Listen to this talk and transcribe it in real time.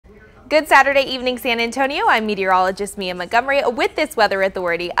Good Saturday evening, San Antonio. I'm meteorologist Mia Montgomery with this Weather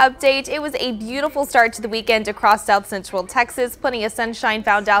Authority update. It was a beautiful start to the weekend across south central Texas. Plenty of sunshine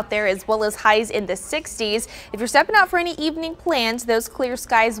found out there, as well as highs in the 60s. If you're stepping out for any evening plans, those clear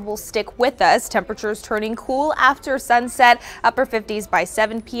skies will stick with us. Temperatures turning cool after sunset. Upper 50s by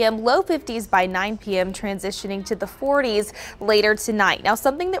 7 p.m., low 50s by 9 p.m., transitioning to the 40s later tonight. Now,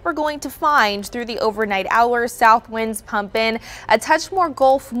 something that we're going to find through the overnight hours, south winds pump in a touch more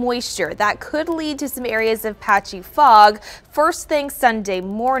Gulf moisture. That could lead to some areas of patchy fog. First thing Sunday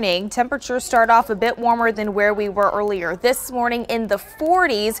morning, temperatures start off a bit warmer than where we were earlier this morning in the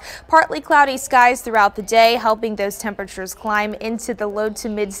 40s. Partly cloudy skies throughout the day, helping those temperatures climb into the low to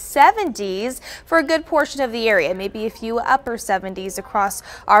mid 70s for a good portion of the area. Maybe a few upper 70s across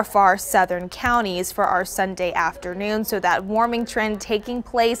our far southern counties for our Sunday afternoon. So that warming trend taking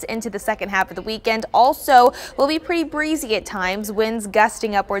place into the second half of the weekend also will be pretty breezy at times. Winds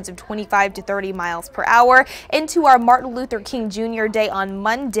gusting upwards of 25 to 30 miles per hour into our Martin Luther King Jr. Day on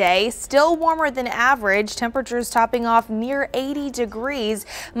Monday. Still warmer than average, temperatures topping off near 80 degrees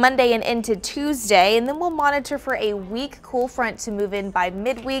Monday and into Tuesday. And then we'll monitor for a weak cool front to move in by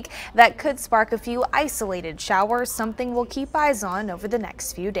midweek that could spark a few isolated showers, something we'll keep eyes on over the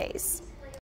next few days.